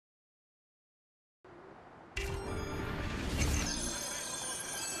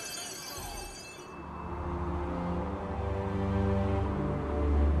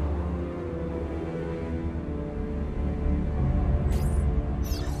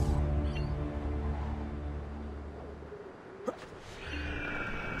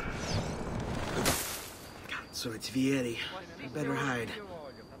So it's Vieri. I better hide.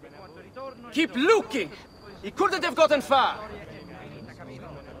 Keep looking! He couldn't have gotten far!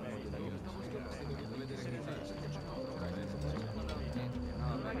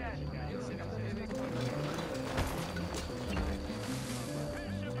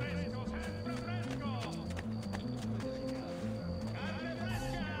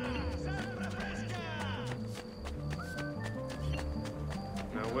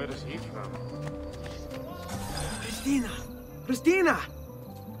 Now where is he from? Christina! Christina!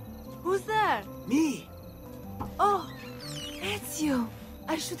 Who's there? Me! Oh, Ezio!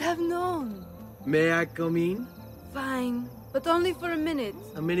 I should have known. May I come in? Fine, but only for a minute.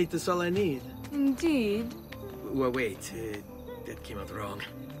 A minute is all I need. Indeed. Well, wait. That came out wrong.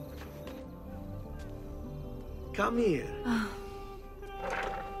 Come here.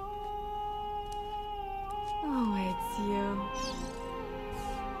 Oh, Ezio.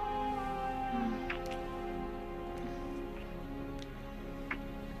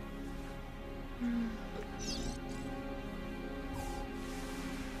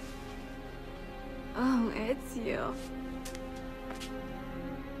 Oh, Ezio.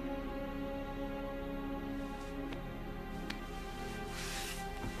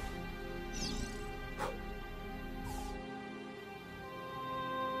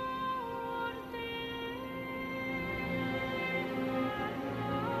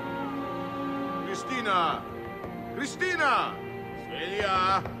 Christina! Christina!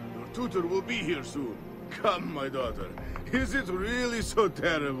 Celia! Your tutor will be here soon. Come, my daughter. Is it really so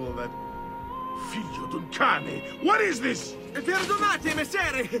terrible that... Figlio d'un cane! What is this? Perdonate,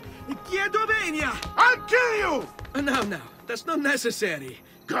 messere! Chiedo venia! I'll kill you! No, that's not necessary.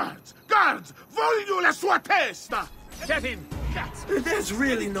 Guards! Guards! Voglio la sua testa! Get him! Cats! There's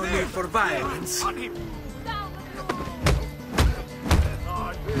really no need for violence. On him!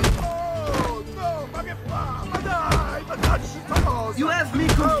 You have me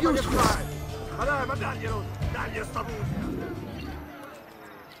confused. Ma dai, ma daglielo! Dagli sta musica!